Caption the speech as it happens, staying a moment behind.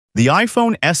The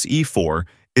iPhone SE 4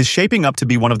 is shaping up to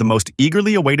be one of the most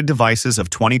eagerly awaited devices of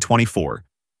 2024,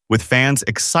 with fans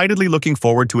excitedly looking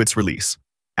forward to its release.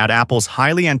 At Apple's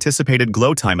highly anticipated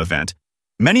Glowtime event,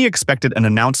 many expected an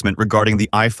announcement regarding the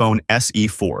iPhone SE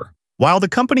 4. While the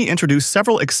company introduced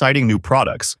several exciting new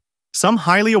products, some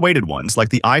highly awaited ones, like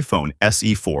the iPhone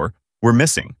SE 4, were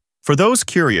missing. For those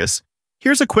curious,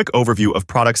 here's a quick overview of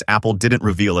products Apple didn't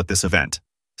reveal at this event.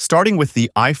 Starting with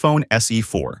the iPhone SE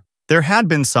 4. There had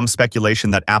been some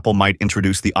speculation that Apple might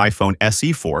introduce the iPhone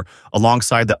SE 4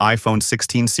 alongside the iPhone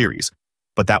 16 series,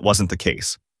 but that wasn't the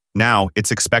case. Now,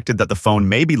 it's expected that the phone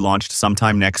may be launched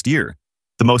sometime next year,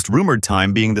 the most rumored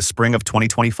time being the spring of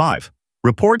 2025.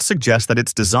 Reports suggest that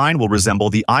its design will resemble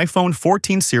the iPhone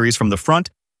 14 series from the front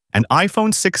and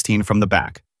iPhone 16 from the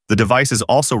back. The device is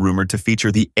also rumored to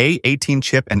feature the A18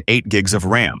 chip and 8 gigs of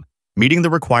RAM, meeting the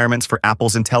requirements for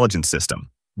Apple's intelligence system.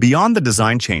 Beyond the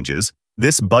design changes,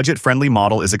 this budget-friendly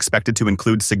model is expected to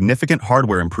include significant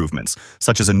hardware improvements,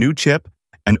 such as a new chip,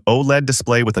 an OLED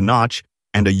display with a notch,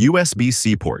 and a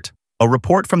USB-C port. A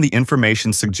report from The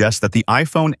Information suggests that the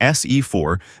iPhone SE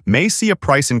 4 may see a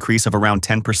price increase of around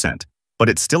 10%, but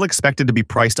it's still expected to be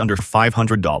priced under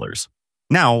 $500.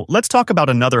 Now, let's talk about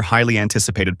another highly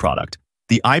anticipated product,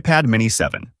 the iPad Mini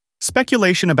 7.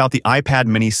 Speculation about the iPad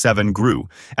Mini 7 grew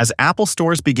as Apple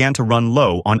stores began to run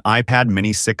low on iPad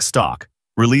Mini 6 stock.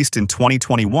 Released in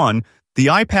 2021, the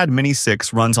iPad Mini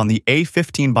 6 runs on the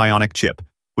A15 Bionic chip,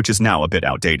 which is now a bit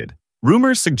outdated.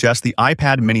 Rumors suggest the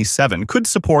iPad Mini 7 could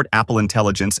support Apple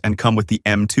Intelligence and come with the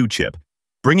M2 chip,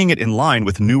 bringing it in line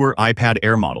with newer iPad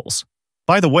Air models.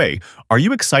 By the way, are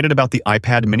you excited about the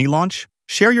iPad Mini launch?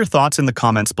 Share your thoughts in the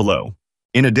comments below.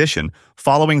 In addition,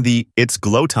 following the It's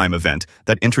Glowtime event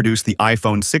that introduced the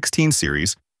iPhone 16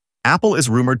 series, Apple is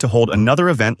rumored to hold another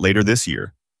event later this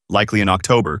year, likely in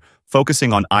October,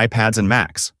 focusing on iPads and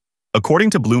Macs. According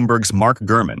to Bloomberg's Mark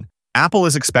Gurman, Apple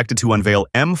is expected to unveil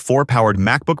M4-powered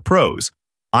MacBook Pros,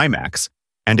 iMacs,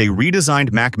 and a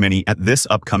redesigned Mac Mini at this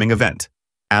upcoming event.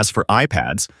 As for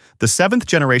iPads, the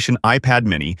 7th-generation iPad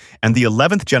Mini and the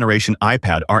 11th-generation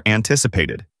iPad are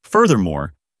anticipated.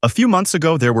 Furthermore, a few months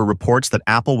ago there were reports that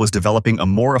Apple was developing a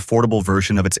more affordable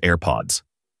version of its AirPods.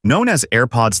 Known as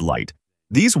AirPods Lite,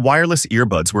 these wireless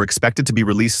earbuds were expected to be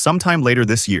released sometime later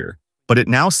this year, but it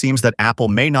now seems that Apple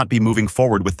may not be moving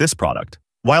forward with this product.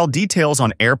 While details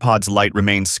on AirPods Lite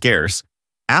remain scarce,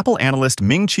 Apple analyst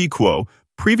Ming-Chi Kuo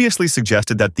previously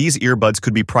suggested that these earbuds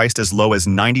could be priced as low as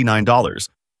 $99,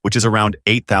 which is around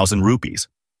 8,000 rupees.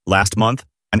 Last month,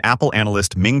 an Apple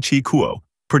analyst Ming-Chi Kuo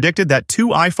predicted that 2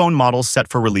 iPhone models set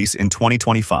for release in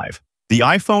 2025, the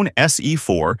iPhone SE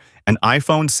 4 and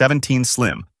iPhone 17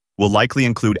 Slim, will likely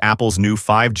include Apple's new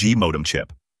 5G modem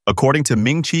chip. According to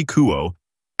Ming-Chi Kuo,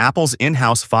 Apple's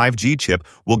in-house 5G chip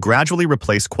will gradually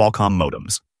replace Qualcomm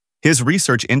modems. His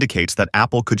research indicates that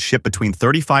Apple could ship between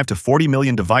 35 to 40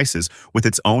 million devices with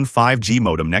its own 5G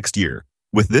modem next year,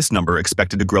 with this number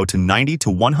expected to grow to 90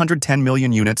 to 110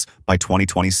 million units by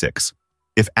 2026.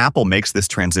 If Apple makes this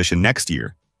transition next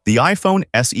year, the iPhone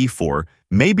SE 4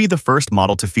 may be the first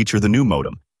model to feature the new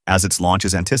modem, as its launch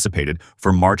is anticipated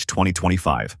for March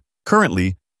 2025.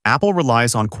 Currently, Apple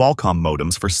relies on Qualcomm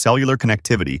modems for cellular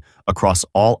connectivity across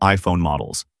all iPhone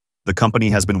models. The company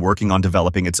has been working on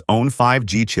developing its own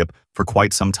 5G chip for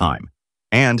quite some time,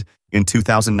 and in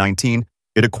 2019,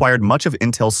 it acquired much of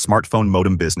Intel's smartphone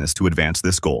modem business to advance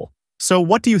this goal. So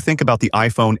what do you think about the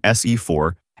iPhone SE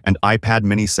 4 and iPad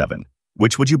Mini 7?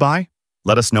 Which would you buy?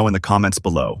 Let us know in the comments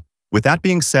below. With that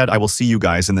being said, I will see you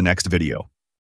guys in the next video.